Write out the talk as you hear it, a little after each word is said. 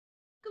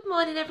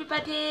Morning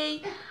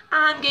everybody.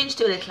 I'm going to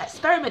do a little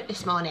experiment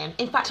this morning.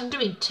 In fact, I'm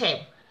doing two.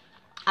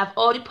 I've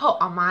already put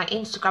on my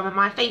Instagram and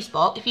my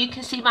Facebook, if you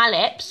can see my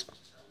lips,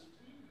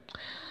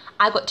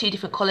 I've got two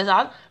different colours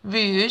on,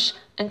 rouge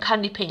and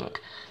candy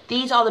pink.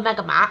 These are the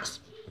Mega Mattes.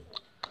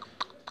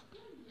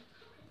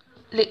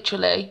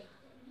 Literally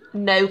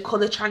no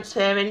colour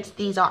transference.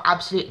 These are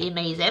absolutely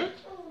amazing.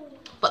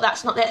 But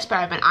that's not the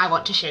experiment I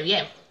want to show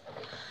you.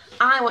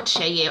 I want to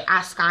show you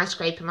our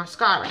Skyscraper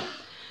mascara.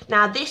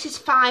 Now this is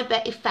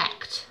Fibre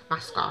Effect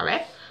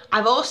mascara.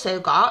 I've also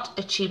got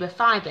a tube of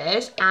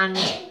Fibres and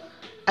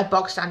a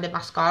bog standard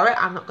mascara.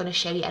 I'm not going to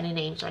show you any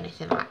names or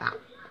anything like that.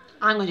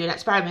 I'm going to do an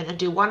experiment and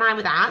do one eye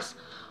with ours,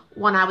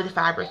 one eye with the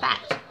Fibre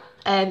Effect.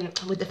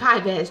 With the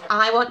Fibres,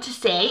 I want to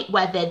see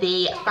whether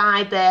the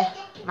Fibre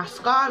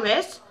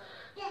mascaras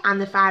and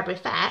the Fibre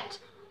Effect,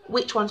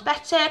 which one's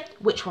better,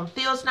 which one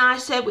feels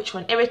nicer, which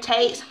one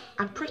irritates.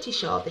 I'm pretty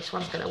sure this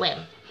one's going to win.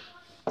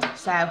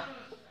 So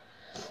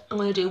I'm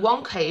going to do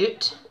one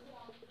coat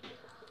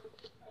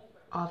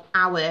of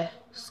our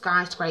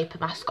Skyscraper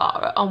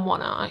mascara on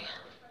one eye.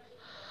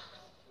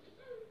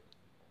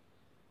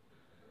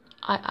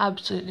 I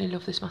absolutely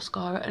love this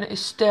mascara and it is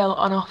still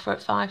on offer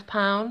at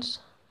 £5.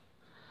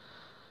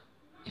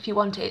 If you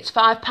want it, it's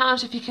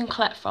 £5 if you can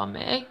collect from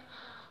me,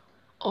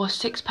 or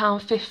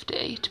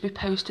 £6.50 to be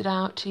posted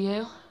out to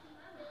you.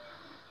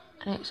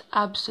 And it's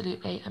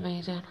absolutely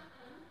amazing.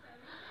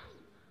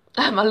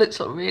 My lips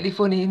look really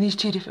funny in these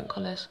two different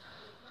colours.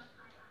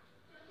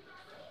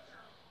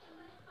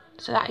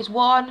 So that is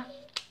one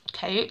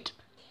coat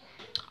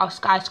of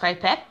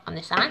Skyscraper on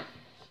this side.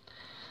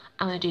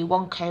 I'm going to do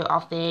one coat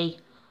of the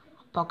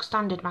bog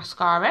standard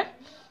mascara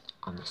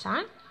on this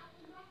side.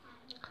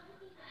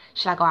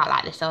 Should I go out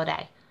like this all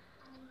day?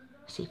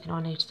 See if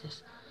anyone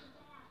notices.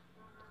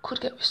 Could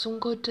get me some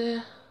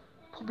good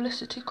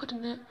publicity,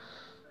 couldn't it?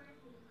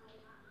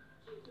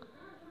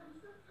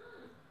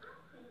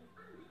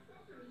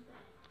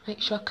 Make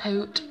sure I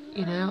coat,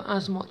 you know,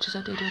 as much as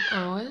I did with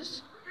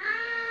ours.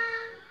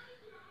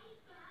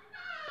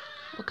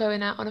 We're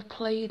going out on a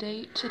play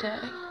date today.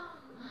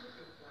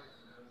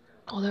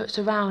 Although it's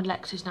around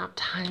Lexi's nap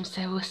time,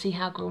 so we'll see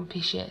how grumpy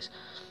she is.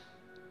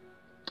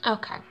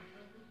 Okay.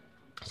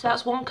 So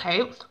that's one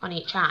coat on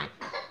each eye.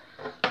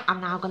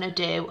 I'm now going to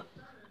do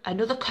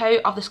another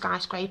coat of the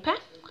Skyscraper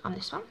on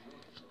this one.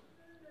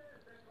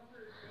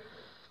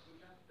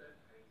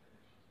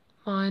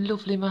 My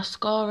lovely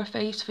mascara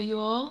face for you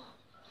all.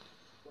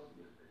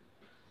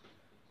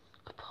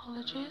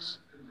 Apologies.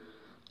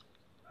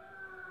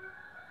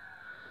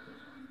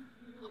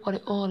 I've got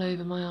it all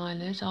over my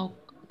eyelids. I'll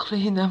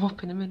clean them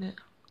up in a minute.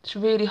 It's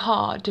really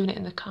hard doing it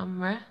in the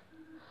camera.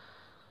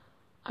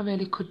 I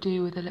really could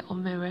do with a little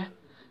mirror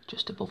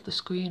just above the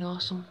screen or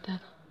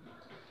something.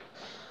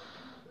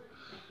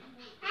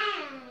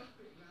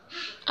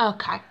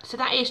 Okay, so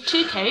that is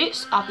two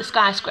coats of the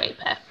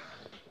Skyscraper.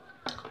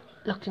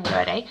 Looking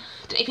ready.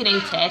 Don't know if you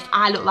noticed,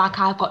 I look like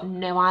I've got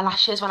no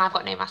eyelashes when I've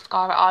got no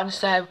mascara on,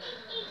 so,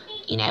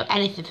 you know,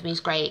 anything for me is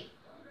great.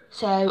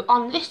 So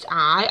on this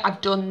eye,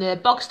 I've done the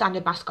bog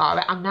standard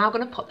mascara. I'm now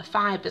going to put the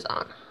Fibres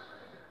on.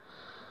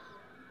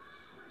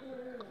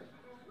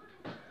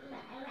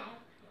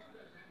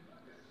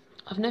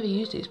 I've never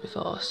used these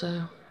before,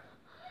 so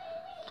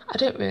I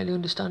don't really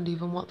understand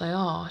even what they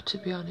are, to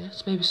be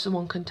honest. Maybe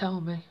someone can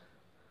tell me.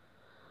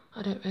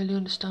 I don't really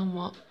understand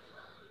what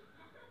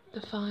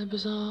the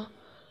Fibres are.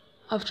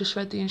 I've just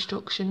read the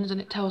instructions and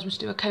it tells me to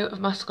do a coat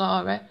of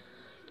mascara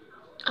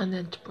and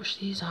then to brush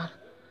these on.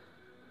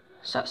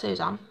 So that's those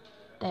on.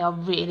 They are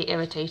really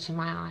irritating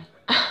my eye.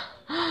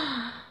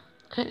 I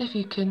don't know if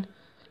you can